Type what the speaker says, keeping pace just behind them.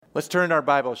Let's turn our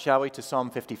Bibles, shall we, to Psalm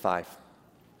 55.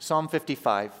 Psalm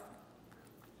 55.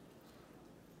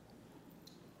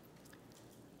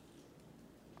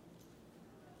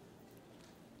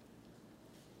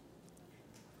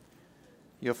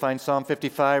 You'll find Psalm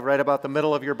 55 right about the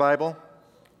middle of your Bible.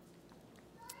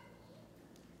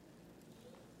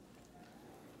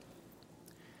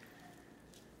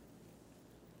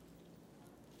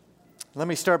 Let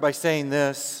me start by saying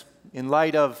this. In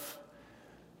light of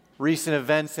recent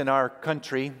events in our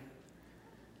country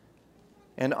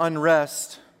and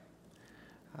unrest,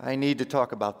 I need to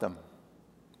talk about them.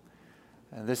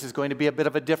 And this is going to be a bit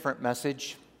of a different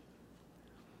message.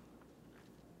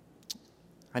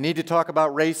 I need to talk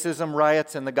about racism,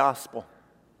 riots, and the gospel.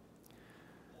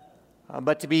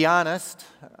 But to be honest,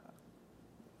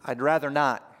 I'd rather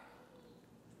not,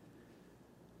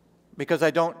 because I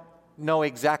don't know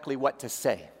exactly what to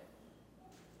say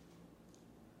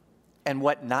and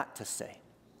what not to say.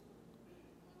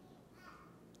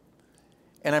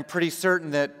 And I'm pretty certain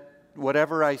that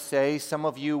whatever I say, some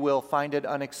of you will find it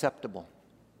unacceptable.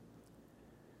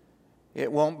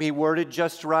 It won't be worded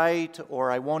just right, or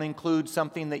I won't include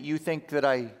something that you think that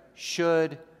I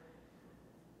should,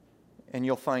 and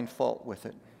you'll find fault with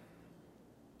it.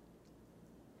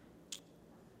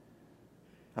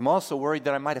 I'm also worried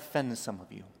that I might offend some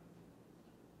of you.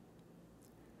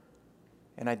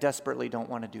 And I desperately don't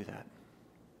want to do that.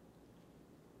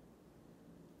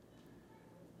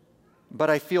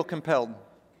 But I feel compelled.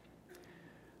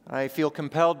 I feel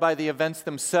compelled by the events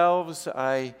themselves.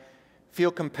 I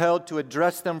feel compelled to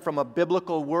address them from a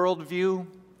biblical worldview.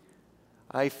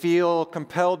 I feel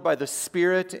compelled by the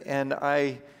Spirit, and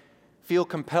I feel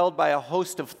compelled by a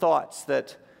host of thoughts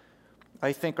that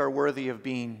I think are worthy of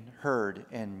being heard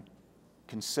and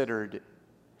considered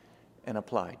and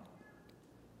applied.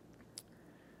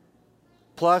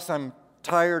 Plus, I'm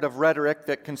tired of rhetoric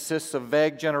that consists of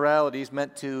vague generalities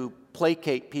meant to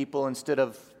placate people instead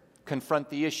of confront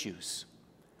the issues.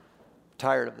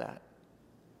 Tired of that.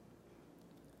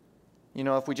 You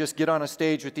know, if we just get on a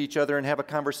stage with each other and have a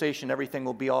conversation, everything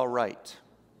will be all right.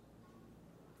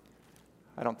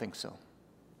 I don't think so.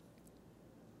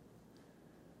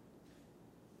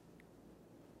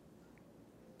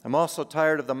 I'm also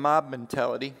tired of the mob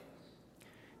mentality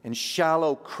and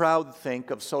shallow crowdthink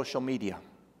of social media,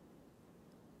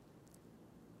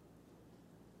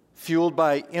 fueled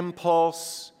by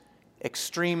impulse,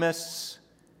 extremists,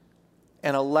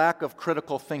 and a lack of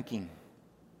critical thinking,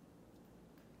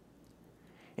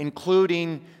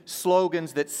 including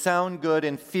slogans that sound good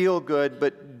and feel good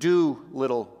but do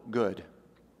little good,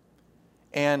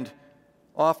 and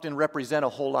often represent a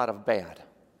whole lot of bad.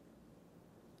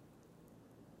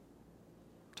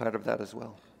 Tired of that as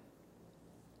well.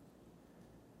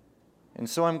 And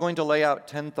so I'm going to lay out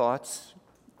 10 thoughts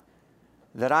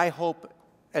that I hope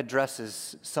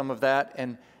addresses some of that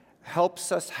and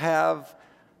helps us have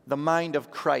the mind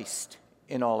of Christ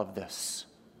in all of this.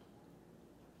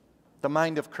 The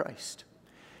mind of Christ.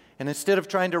 And instead of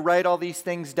trying to write all these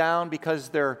things down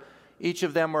because each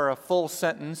of them are a full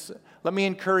sentence, let me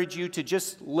encourage you to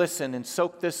just listen and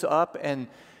soak this up, and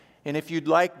if you'd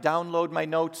like, download my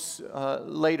notes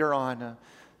later on,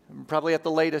 probably at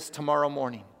the latest tomorrow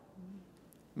morning,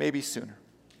 maybe sooner.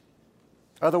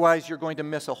 Otherwise, you're going to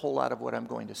miss a whole lot of what I'm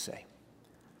going to say.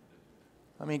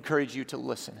 Let me encourage you to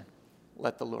listen and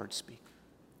let the Lord speak.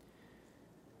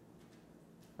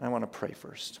 I want to pray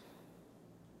first.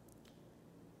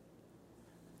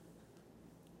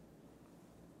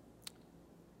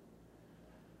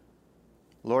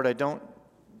 Lord, I don't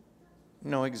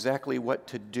know exactly what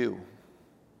to do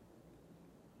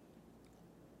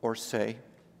or say,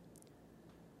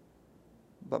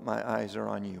 but my eyes are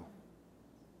on you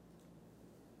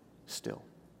still.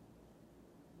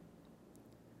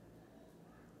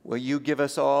 Will you give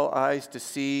us all eyes to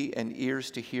see and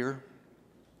ears to hear?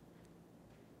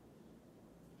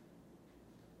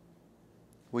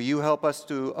 Will you help us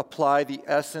to apply the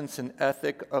essence and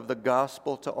ethic of the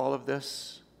gospel to all of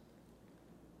this?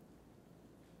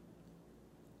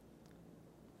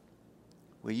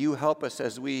 Will you help us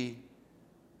as we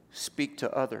speak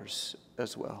to others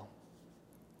as well?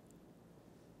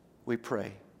 We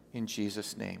pray in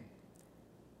Jesus' name.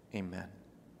 Amen.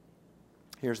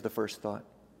 Here's the first thought.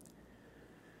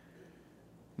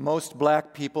 Most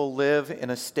black people live in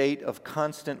a state of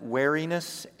constant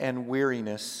wariness and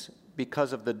weariness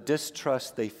because of the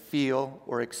distrust they feel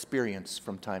or experience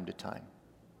from time to time.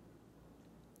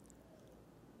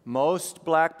 Most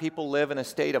black people live in a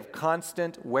state of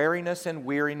constant wariness and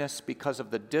weariness because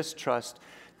of the distrust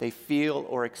they feel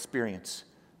or experience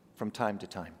from time to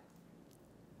time.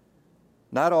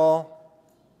 Not all,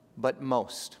 but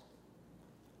most.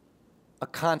 A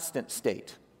constant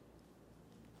state.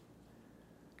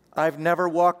 I've never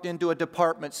walked into a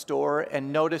department store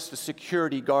and noticed a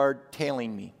security guard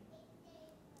tailing me.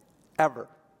 Ever.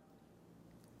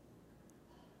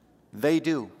 They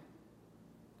do.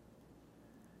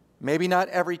 Maybe not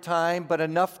every time, but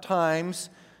enough times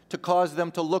to cause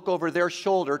them to look over their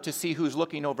shoulder to see who's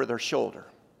looking over their shoulder.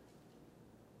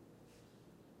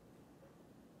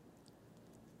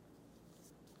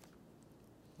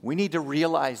 We need to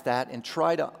realize that and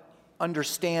try to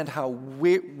understand how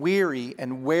weary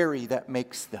and wary that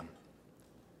makes them.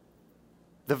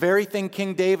 The very thing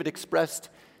King David expressed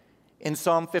in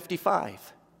Psalm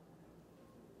 55.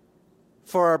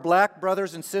 For our black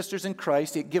brothers and sisters in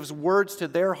Christ, it gives words to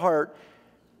their heart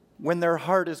when their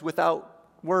heart is without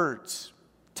words.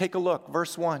 Take a look,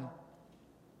 verse 1.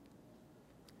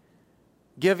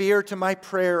 Give ear to my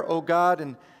prayer, O God,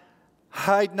 and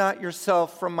hide not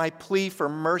yourself from my plea for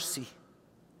mercy.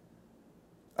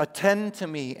 Attend to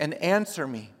me and answer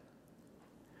me.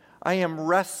 I am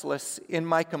restless in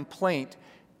my complaint,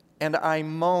 and I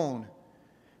moan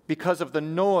because of the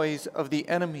noise of the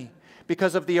enemy,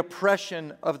 because of the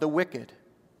oppression of the wicked.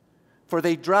 For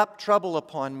they drop trouble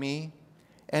upon me,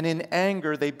 and in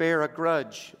anger they bear a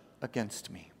grudge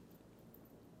against me.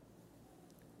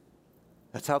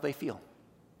 That's how they feel.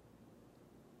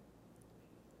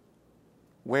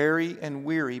 Wary and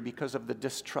weary because of the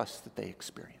distrust that they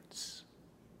experience.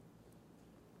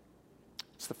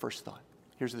 That's the first thought.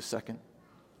 Here's the second.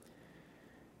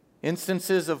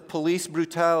 Instances of police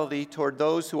brutality toward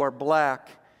those who are black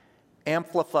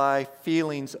amplify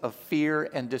feelings of fear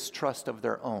and distrust of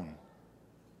their own.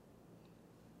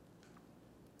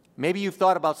 Maybe you've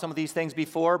thought about some of these things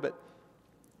before, but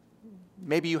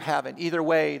maybe you haven't. Either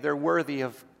way, they're worthy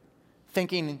of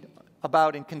thinking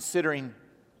about and considering.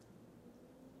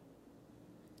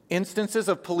 Instances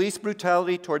of police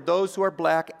brutality toward those who are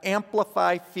black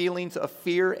amplify feelings of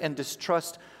fear and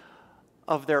distrust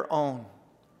of their own.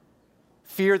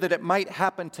 Fear that it might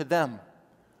happen to them,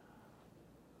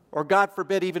 or God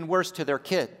forbid, even worse, to their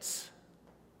kids.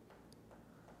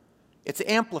 It's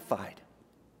amplified,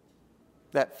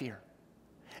 that fear,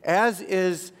 as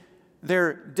is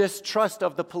their distrust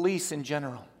of the police in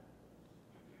general.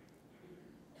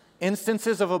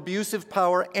 Instances of abusive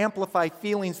power amplify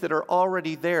feelings that are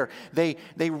already there. They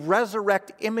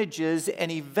resurrect images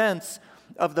and events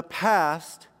of the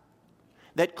past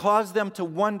that cause them to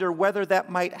wonder whether that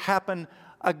might happen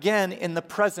again in the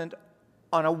present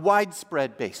on a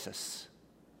widespread basis.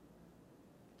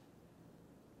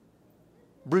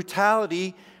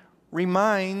 Brutality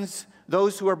reminds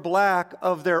those who are black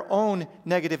of their own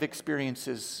negative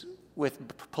experiences with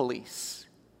police,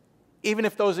 even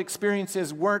if those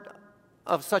experiences weren't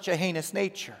of such a heinous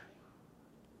nature.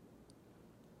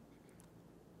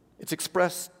 It's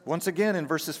expressed once again in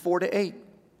verses 4 to 8,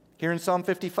 here in Psalm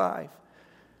 55.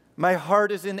 My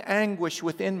heart is in anguish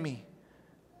within me.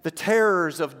 The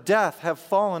terrors of death have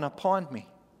fallen upon me.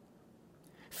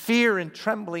 Fear and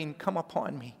trembling come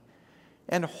upon me,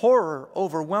 and horror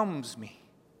overwhelms me.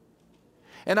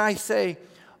 And I say,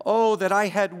 oh, that I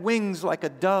had wings like a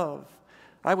dove.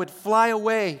 I would fly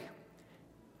away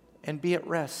and be at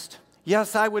rest.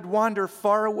 Yes, I would wander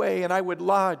far away, and I would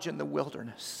lodge in the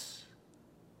wilderness.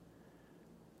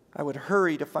 I would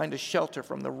hurry to find a shelter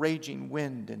from the raging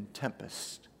wind and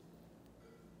tempest.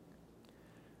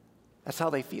 That's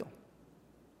how they feel.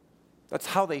 That's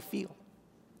how they feel.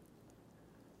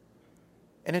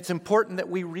 And it's important that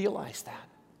we realize that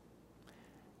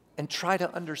and try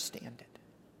to understand it.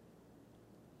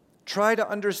 Try to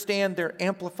understand their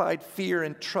amplified fear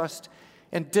and trust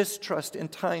and distrust in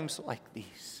times like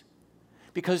these.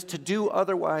 Because to do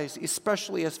otherwise,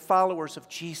 especially as followers of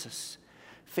Jesus,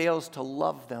 fails to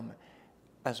love them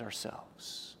as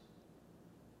ourselves.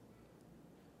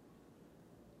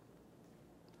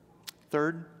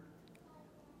 Third,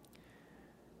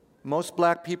 most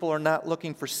black people are not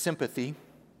looking for sympathy,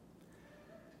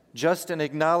 just an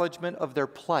acknowledgement of their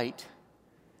plight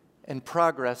and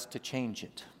progress to change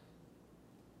it.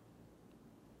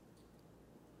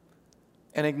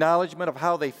 An acknowledgement of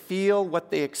how they feel,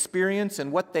 what they experience,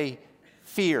 and what they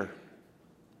fear.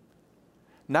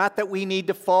 Not that we need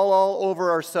to fall all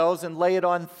over ourselves and lay it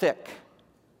on thick,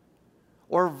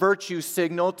 or virtue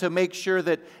signal to make sure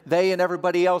that they and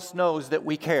everybody else knows that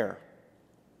we care.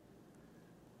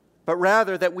 But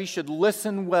rather that we should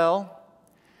listen well,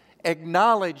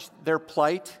 acknowledge their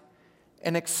plight,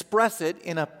 and express it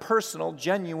in a personal,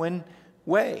 genuine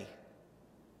way.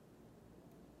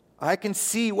 I can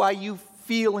see why you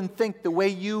feel and think the way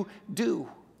you do.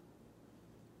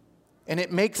 And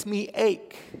it makes me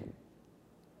ache.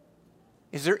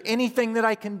 Is there anything that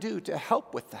I can do to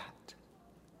help with that?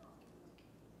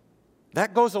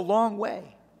 That goes a long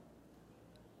way.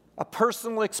 A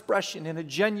personal expression in a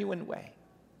genuine way.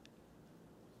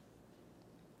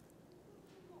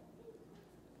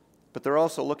 But they're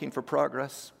also looking for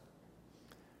progress.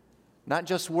 Not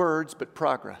just words, but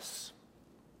progress.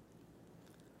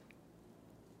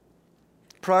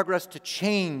 Progress to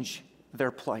change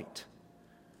their plight.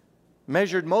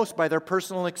 Measured most by their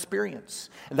personal experience.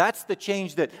 And that's the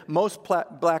change that most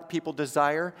black people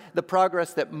desire, the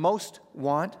progress that most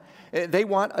want. They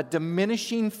want a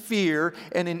diminishing fear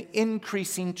and an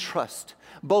increasing trust,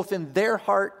 both in their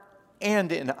heart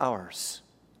and in ours.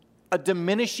 A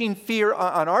diminishing fear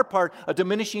on our part, a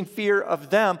diminishing fear of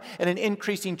them, and an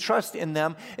increasing trust in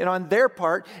them. And on their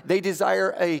part, they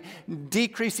desire a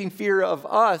decreasing fear of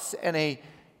us and a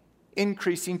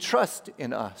increasing trust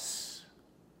in us.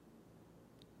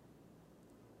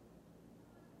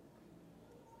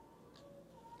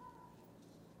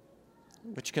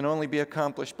 Which can only be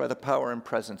accomplished by the power and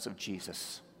presence of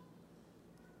Jesus.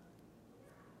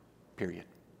 Period.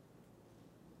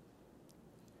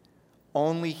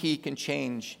 Only He can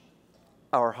change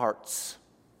our hearts.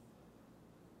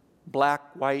 Black,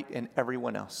 white, and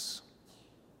everyone else.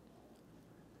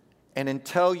 And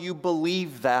until you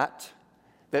believe that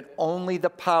only the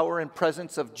power and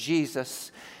presence of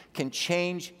Jesus can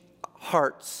change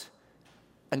hearts,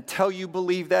 until you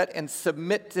believe that and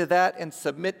submit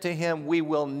to Him, we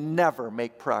will never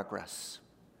make progress.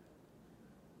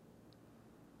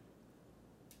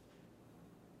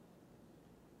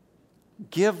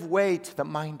 Give way to the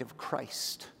mind of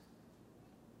Christ.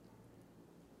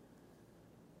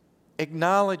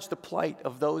 Acknowledge the plight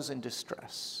of those in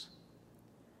distress.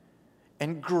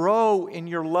 And grow in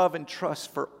your love and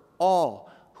trust for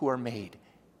all who are made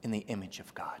in the image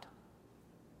of God.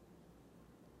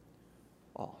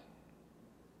 All.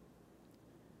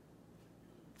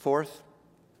 Fourth,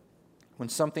 when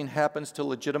something happens to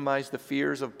legitimize the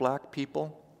fears of black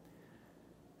people,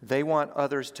 they want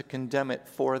others to condemn it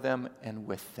for them and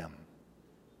with them.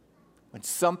 When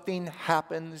something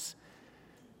happens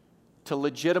to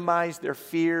legitimize their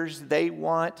fears, they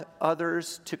want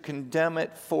others to condemn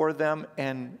it for them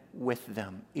and with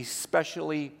them,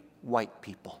 especially white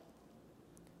people.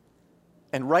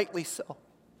 And rightly so.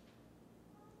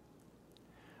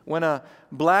 When a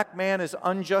black man is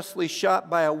unjustly shot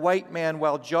by a white man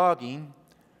while jogging,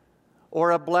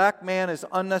 or a black man is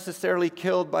unnecessarily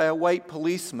killed by a white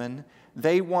policeman,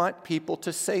 they want people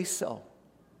to say so.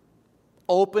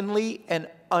 Openly and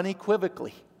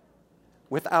unequivocally.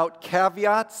 Without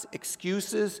caveats,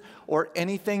 excuses, or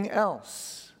anything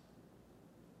else.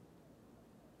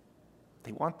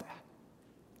 They want that.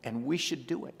 And we should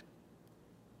do it.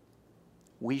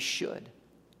 We should.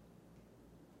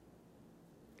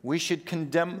 We should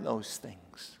condemn those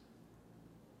things.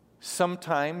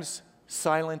 Sometimes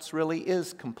silence really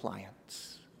is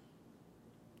compliance.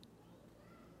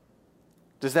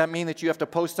 Does that mean that you have to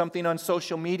post something on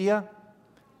social media?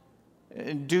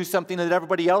 And do something that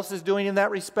everybody else is doing in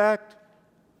that respect?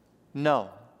 No.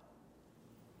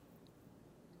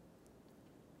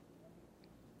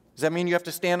 Does that mean you have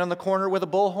to stand on the corner with a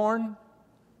bullhorn?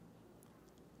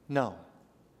 No.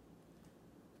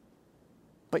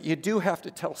 But you do have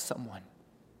to tell someone.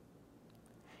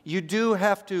 You do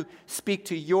have to speak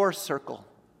to your circle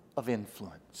of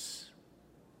influence.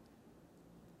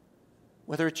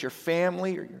 Whether it's your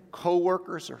family or your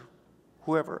coworkers or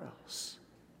whoever else.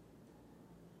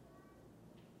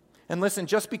 And listen,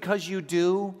 just because you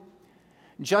do,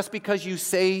 just because you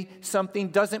say something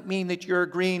doesn't mean that you're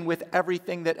agreeing with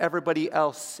everything that everybody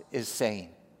else is saying.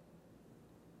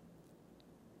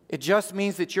 It just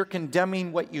means that you're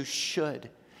condemning what you should,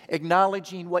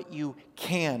 acknowledging what you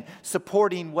can,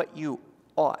 supporting what you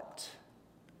ought.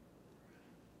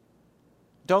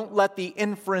 Don't let the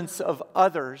inference of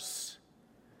others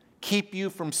keep you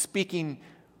from speaking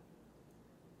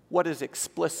what is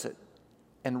explicit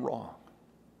and wrong.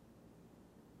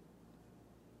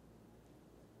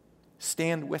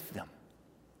 Stand with them.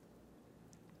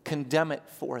 Condemn it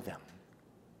for them.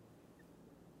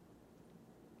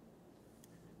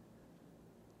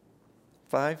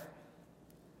 Five,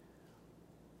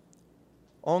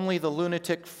 only the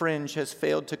lunatic fringe has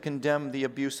failed to condemn the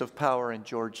abuse of power in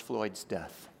George Floyd's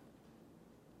death.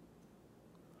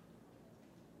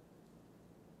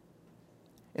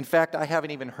 In fact, I haven't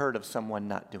even heard of someone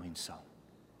not doing so.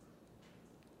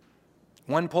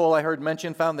 One poll I heard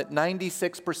mentioned found that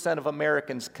 96% of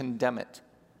Americans condemn it.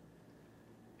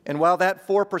 And while that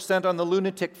 4% on the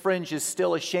lunatic fringe is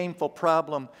still a shameful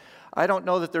problem, I don't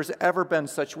know that there's ever been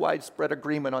such widespread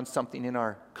agreement on something in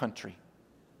our country.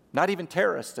 not even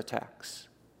terrorist attacks.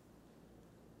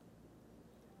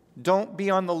 Don't be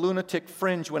on the lunatic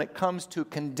fringe when it comes to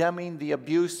condemning the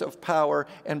abuse of power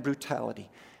and brutality.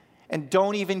 And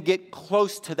don't even get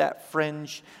close to that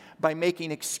fringe by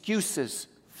making excuses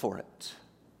for it.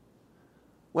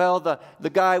 Well, the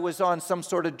guy was on some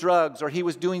sort of drugs, or he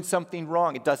was doing something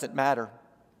wrong. It doesn't matter.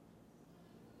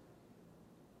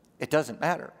 It doesn't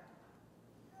matter.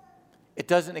 It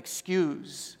doesn't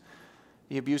excuse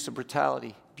the abuse of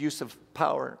brutality, abuse of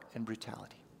power and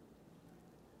brutality.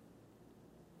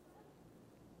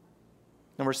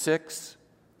 Number 6,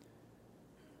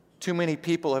 too many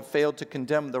people have failed to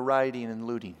condemn the rioting and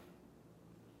looting.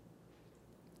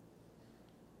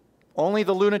 Only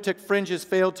the lunatic fringes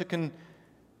failed to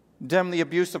condemn the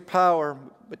abuse of power,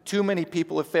 but too many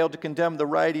people have failed to condemn the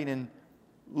rioting and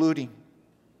looting.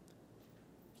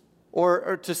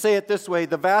 Or to say it this way,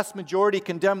 the vast majority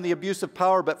condemn the abuse of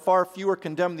power, but far fewer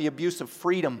condemn the abuse of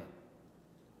freedom,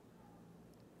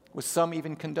 with some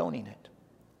even condoning it.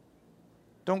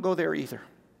 Don't go there either.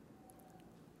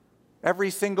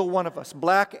 Every single one of us,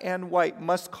 black and white,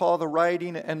 must call the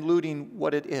rioting and looting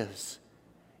what it is: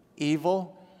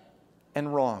 evil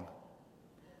and wrong.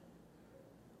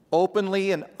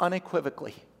 Openly and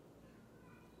unequivocally.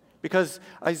 Because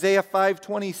Isaiah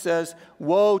 5:20 says,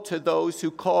 "Woe to those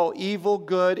who call evil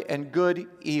good and good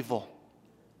evil."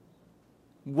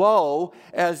 Woe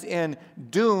as in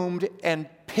doomed and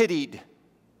pitied.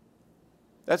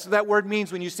 That's what that word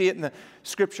means when you see it in the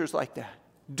scriptures like that.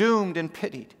 Doomed and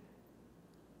pitied.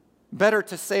 Better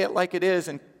to say it like it is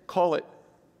and call it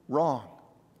wrong.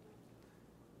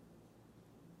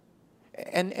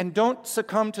 And don't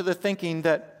succumb to the thinking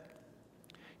that,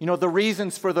 the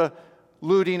reasons for the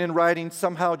looting and rioting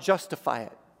somehow justify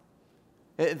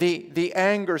it. The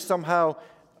anger somehow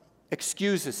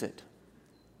excuses it.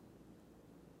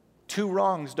 Two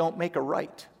wrongs don't make a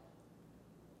right.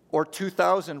 Or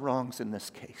 2,000 wrongs in this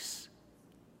case.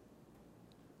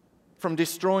 From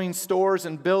destroying stores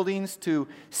and buildings to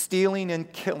stealing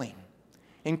and killing,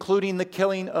 including the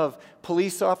killing of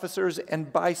police officers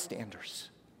and bystanders.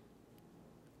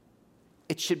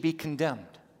 It should be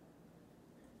condemned.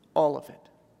 All of it.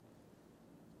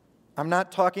 I'm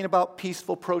not talking about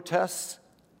peaceful protests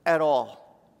at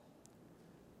all.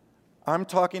 I'm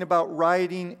talking about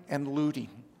rioting and looting.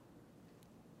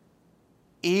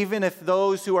 Even if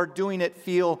those who are doing it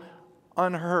feel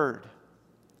unheard.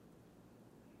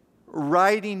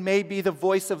 Rioting may be the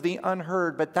voice of the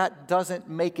unheard, but that doesn't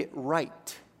make it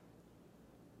right.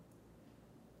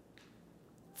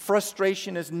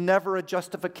 Frustration is never a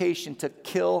justification to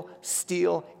kill,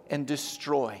 steal, and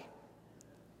destroy.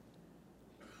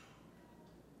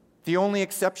 The only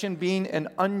exception being an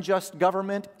unjust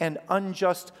government and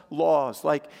unjust laws,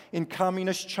 like in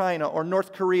communist China or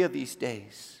North Korea these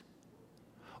days,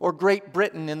 or Great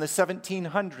Britain in the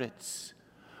 1700s,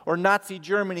 or Nazi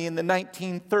Germany in the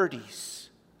 1930s,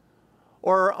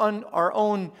 or our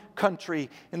own country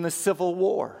in the Civil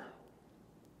War.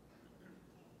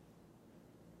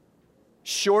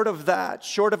 Short of that,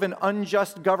 short of an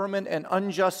unjust government and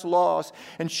unjust laws,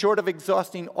 and short of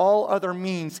exhausting all other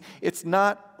means, it's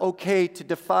not okay to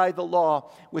defy the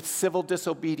law with civil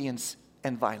disobedience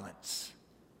and violence.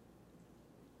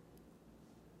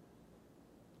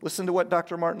 Listen to what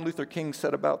Dr. Martin Luther King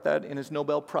said about that in his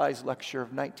Nobel Prize lecture of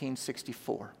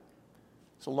 1964.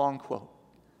 It's a long quote.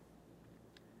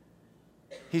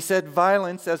 He said,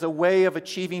 "Violence as a way of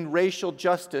achieving racial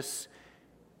justice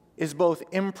is both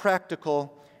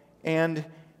impractical and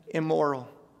immoral.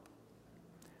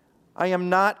 I am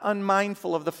not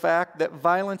unmindful of the fact that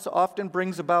violence often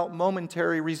brings about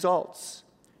momentary results.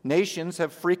 Nations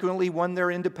have frequently won their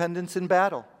independence in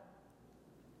battle.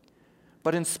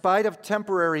 But in spite of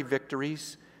temporary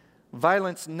victories,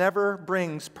 violence never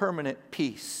brings permanent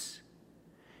peace.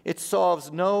 It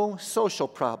solves no social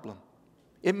problem.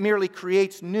 It merely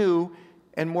creates new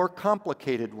and more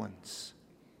complicated ones.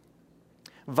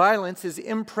 Violence is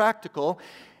impractical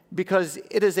because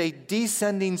it is a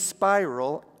descending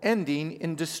spiral ending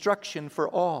in destruction for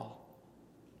all.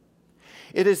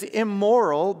 It is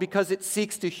immoral because it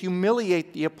seeks to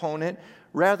humiliate the opponent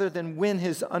rather than win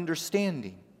his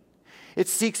understanding. It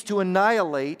seeks to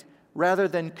annihilate rather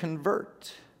than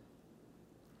convert.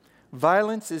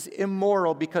 Violence is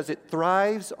immoral because it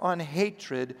thrives on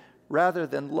hatred rather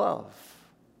than love.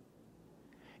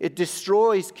 It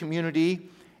destroys community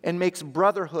and makes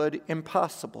brotherhood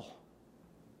impossible.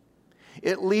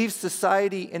 It leaves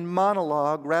society in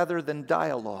monologue rather than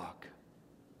dialogue.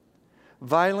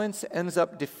 Violence ends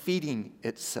up defeating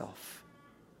itself.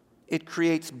 It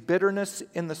creates bitterness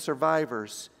in the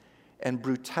survivors and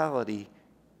brutality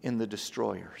in the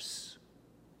destroyers.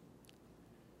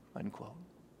 unquote.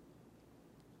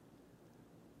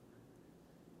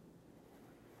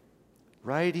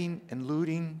 Rioting and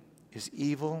looting is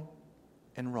evil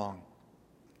and wrong.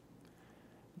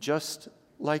 Just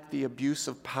like the abuse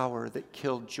of power that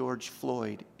killed George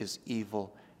Floyd is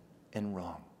evil and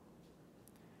wrong.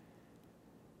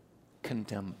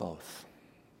 Condemn both.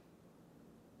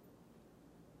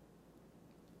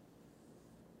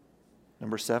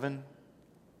 Number 7,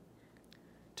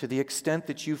 to the extent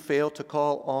that you fail to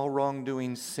call all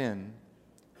wrongdoing sin,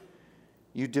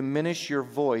 you diminish your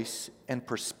voice and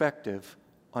perspective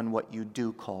on what you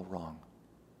do call wrong.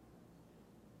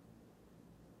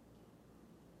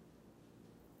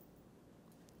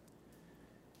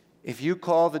 If you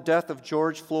call the death of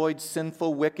George Floyd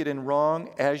sinful, wicked, and wrong,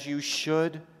 as you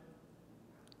should,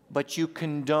 but you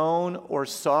condone or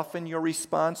soften your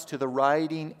response to the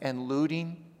rioting and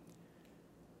looting,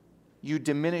 you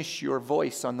diminish your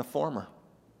voice on the former.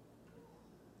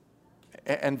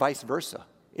 And vice versa,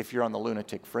 if you're on the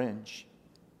lunatic fringe.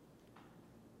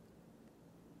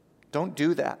 Don't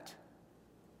do that.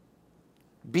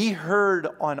 Be heard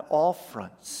on all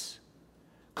fronts.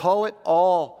 Call it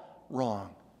all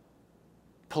wrong.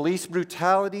 Police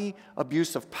brutality,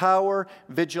 abuse of power,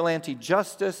 vigilante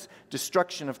justice,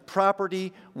 destruction of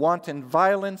property, wanton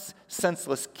violence,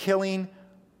 senseless killing,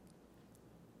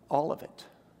 all of it.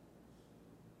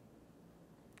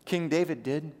 King David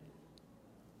did.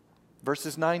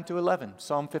 Verses 9 to 11,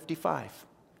 Psalm 55.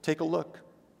 Take a look.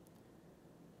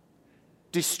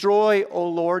 Destroy, O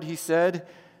Lord, he said,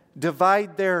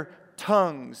 divide their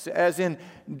tongues, as in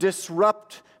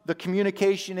disrupt the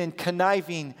communication and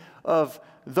conniving of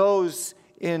those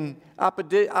in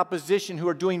opposition who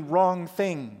are doing wrong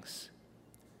things.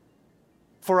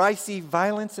 For I see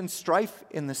violence and strife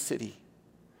in the city.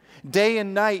 Day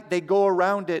and night they go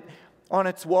around it on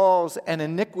its walls, and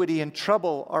iniquity and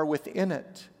trouble are within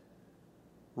it.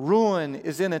 Ruin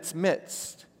is in its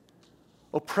midst.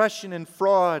 Oppression and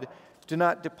fraud do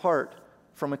not depart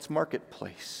from its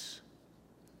marketplace.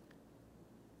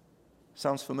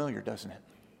 Sounds familiar, doesn't it?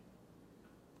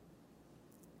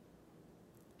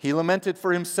 He lamented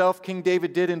for himself, King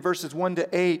David did, in verses 1 to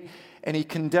 8, and he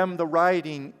condemned the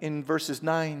rioting in verses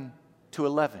 9 to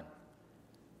 11.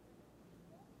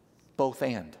 Both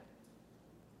and.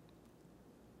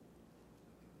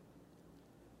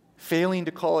 Failing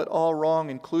to call it all wrong,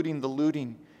 including the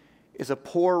looting, is a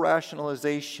poor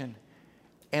rationalization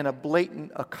and a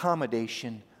blatant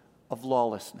accommodation of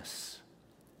lawlessness.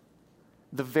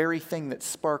 The very thing that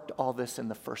sparked all this in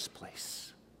the first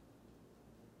place.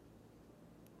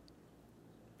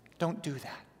 Don't do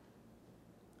that.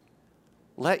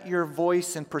 Let your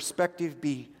voice and perspective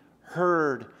be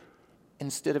heard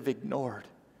instead of ignored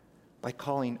by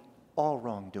calling all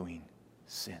wrongdoing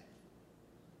sin.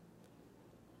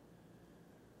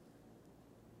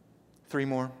 3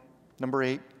 more. Number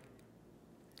 8.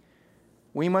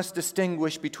 We must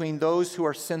distinguish between those who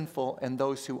are sinful and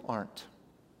those who aren't.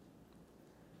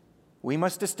 We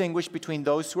must distinguish between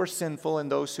those who are sinful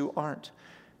and those who aren't.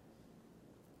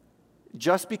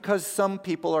 Just because some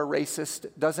people are racist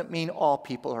doesn't mean all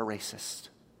people are racist.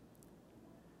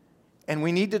 And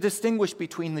we need to distinguish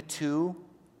between the two,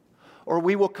 or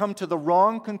we will come to the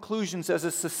wrong conclusions as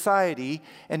a society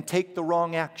and take the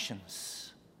wrong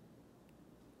actions.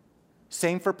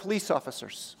 Same for police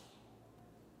officers.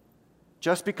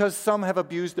 Just because some have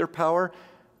abused their power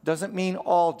doesn't mean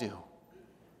all do.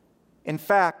 In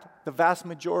fact, the vast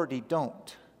majority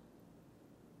don't.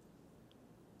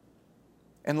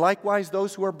 And likewise,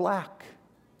 those who are black.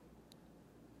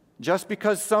 Just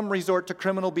because some resort to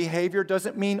criminal behavior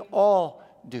doesn't mean all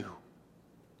do.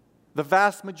 The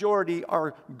vast majority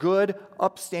are good,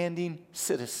 upstanding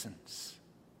citizens.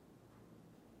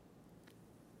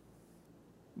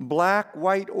 Black,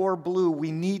 white, or blue,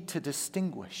 we need to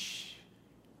distinguish.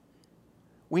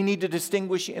 We need to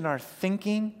distinguish in our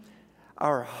thinking,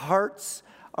 our hearts,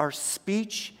 our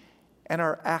speech, and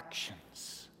our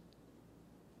actions.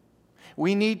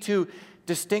 We need to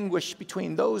distinguish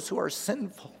between those who are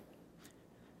sinful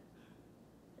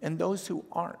and those who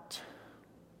aren't.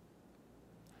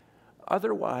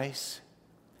 Otherwise,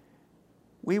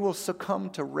 we will succumb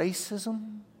to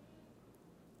racism.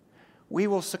 We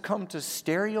will succumb to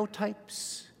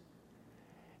stereotypes,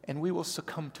 and we will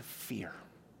succumb to fear.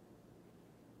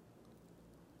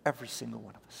 Every single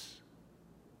one of us.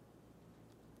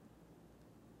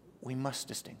 We must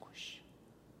distinguish.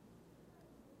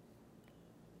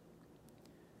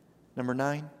 Number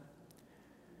 9,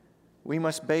 we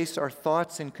must base our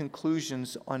thoughts and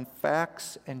conclusions on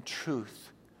facts and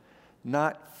truth,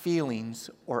 not feelings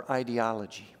or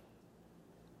ideology.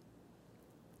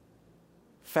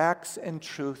 Facts and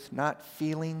truth, not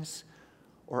feelings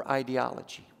or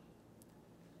ideology.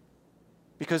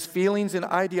 Because feelings and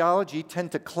ideology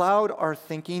tend to cloud our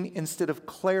thinking instead of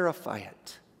clarify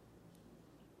it.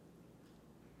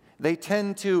 They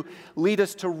tend to lead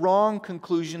us to wrong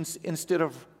conclusions instead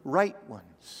of right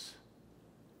ones.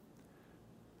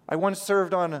 I once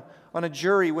served on a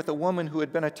jury with a woman who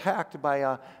had been attacked by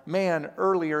a man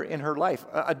earlier in her life,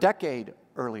 a decade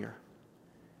earlier.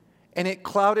 And it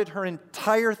clouded her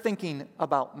entire thinking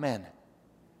about men.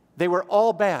 They were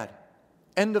all bad.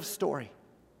 End of story.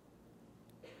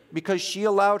 Because she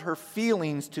allowed her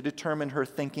feelings to determine her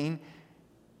thinking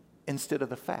instead of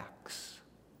the facts.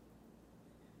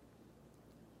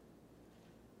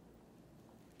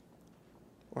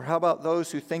 Or how about those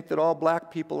who think that all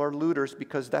black people are looters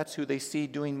because that's who they see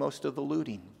doing most of the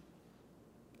looting?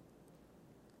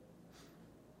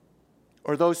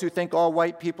 Or those who think all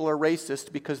white people are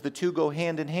racist because the two go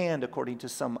hand in hand according to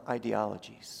some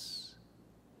ideologies?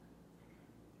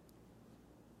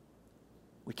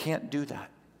 We can't do that.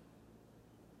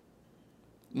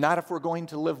 Not if we're going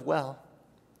to live well.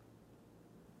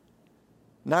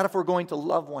 Not if we're going to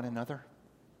love one another.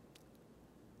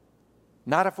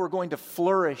 Not if we're going to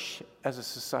flourish as a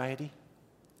society.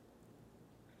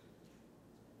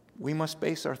 We must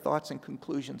base our thoughts and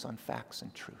conclusions on facts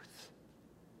and truth.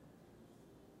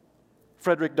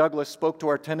 Frederick Douglass spoke to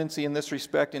our tendency in this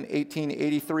respect in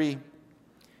 1883.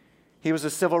 He was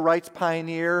a civil rights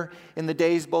pioneer in the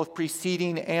days both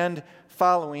preceding and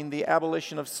following the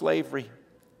abolition of slavery.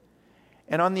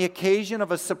 And on the occasion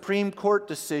of a Supreme Court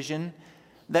decision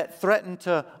that threatened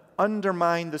to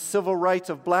undermine the civil rights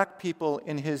of black people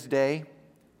in his day,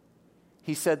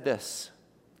 he said this: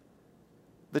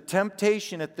 "The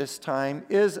temptation at this time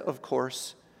is, of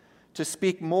course, to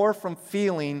speak more from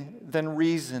feeling than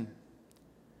reason,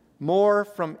 more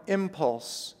from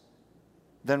impulse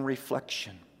than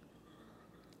reflection."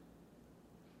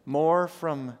 More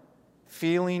from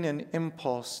feeling and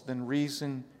impulse than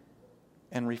reason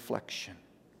and reflection.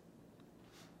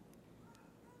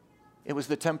 It was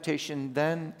the temptation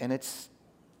then, and it's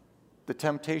the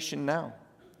temptation now.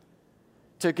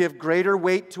 To give greater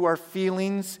weight to our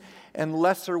feelings and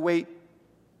lesser weight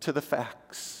to the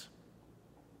facts.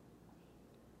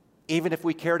 Even if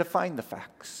we care to find the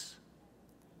facts.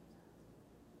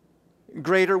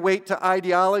 Greater weight to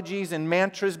ideologies and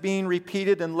mantras being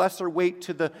repeated and lesser weight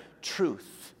to the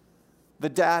truth, the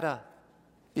data,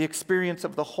 the experience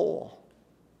of the whole.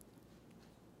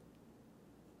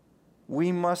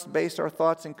 We must base our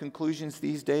thoughts and conclusions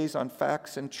these days on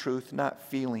facts and truth, not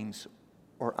feelings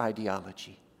or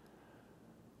ideology.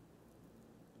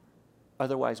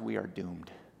 Otherwise, we are doomed.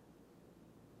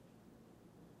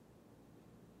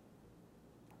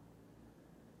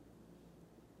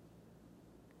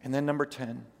 And then number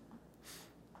 10,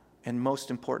 and most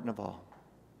important of all,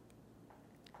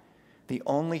 the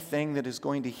only thing that is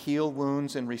going to heal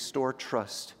wounds and restore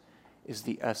trust is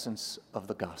the essence of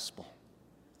the gospel.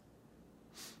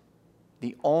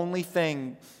 The only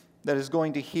thing that is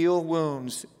going to heal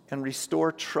wounds and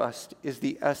restore trust is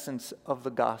the essence of the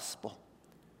gospel.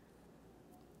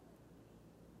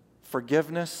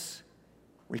 Forgiveness,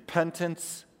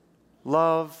 repentance,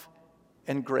 love,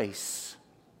 and grace.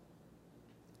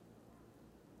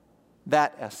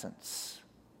 That essence.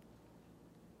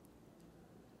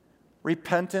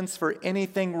 Repentance for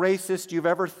anything racist you've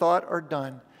ever thought or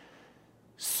done.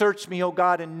 Search me, O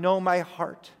God, and know my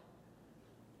heart.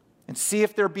 And see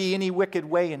if there be any wicked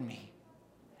way in me.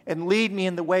 And lead me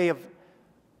in the way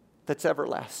that's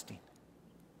everlasting.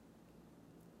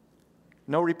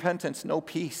 No repentance, no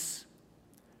peace.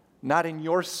 Not in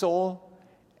your soul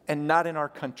and not in our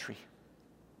country.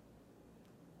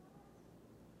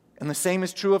 And the same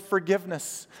is true of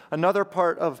forgiveness, another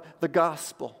part of the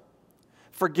gospel.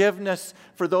 Forgiveness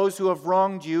for those who have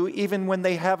wronged you, even when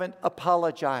they haven't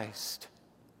apologized.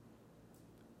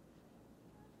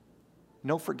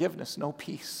 No forgiveness, no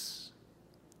peace.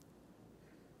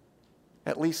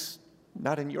 At least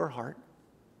not in your heart.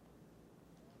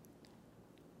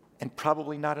 And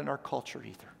probably not in our culture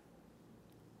either.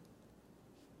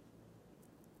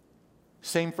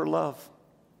 Same for love.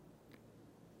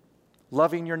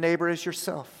 Loving your neighbor as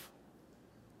yourself.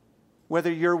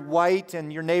 Whether you're white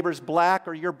and your neighbor's black,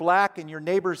 or you're black and your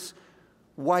neighbor's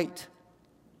white.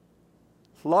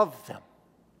 Love them.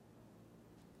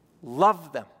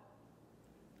 Love them.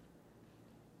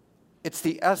 It's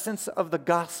the essence of the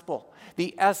gospel,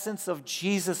 the essence of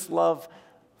Jesus' love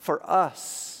for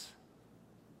us.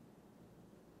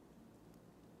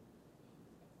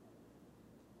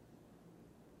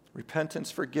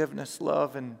 Repentance, forgiveness,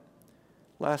 love, and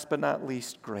last but not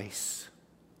least, grace.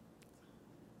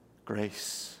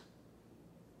 grace.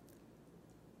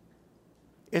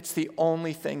 It's the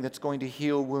only thing that's going to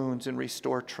heal wounds and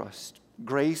restore trust.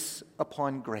 Grace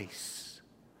upon grace,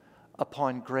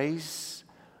 upon grace,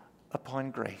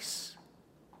 upon grace.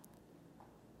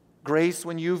 Grace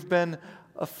when you've been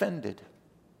offended.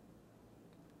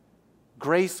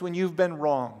 Grace when you've been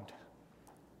wronged.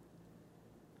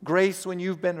 Grace when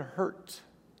you've been hurt.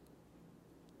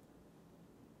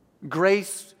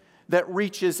 Grace that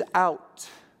reaches out.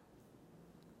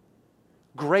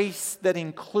 Grace that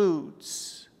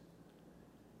includes.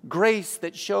 Grace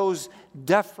that shows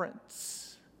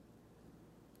deference.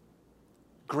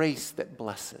 Grace that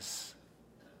blesses.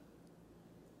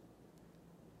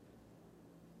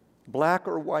 Black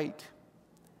or white,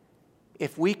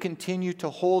 if we continue to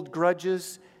hold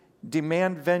grudges,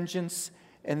 demand vengeance,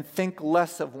 and think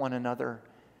less of one another,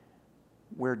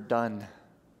 we're done.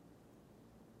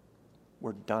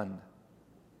 We're done.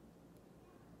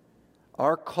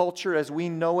 Our culture as we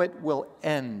know it will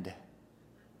end.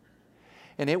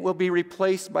 And it will be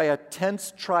replaced by a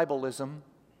tense tribalism,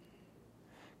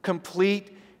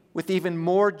 complete with even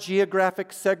more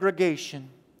geographic segregation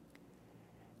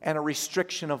and a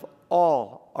restriction of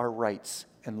all our rights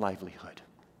and livelihood.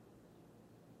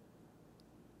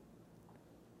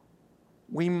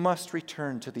 We must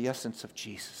return to the essence of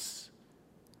Jesus,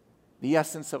 the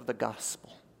essence of the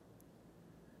gospel.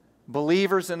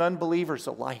 Believers and unbelievers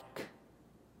alike.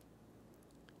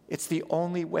 It's the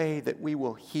only way that we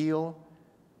will heal,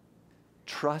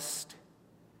 trust,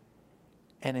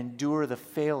 and endure the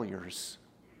failures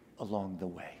along the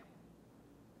way.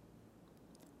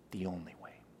 The only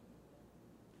way.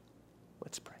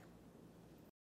 Let's pray.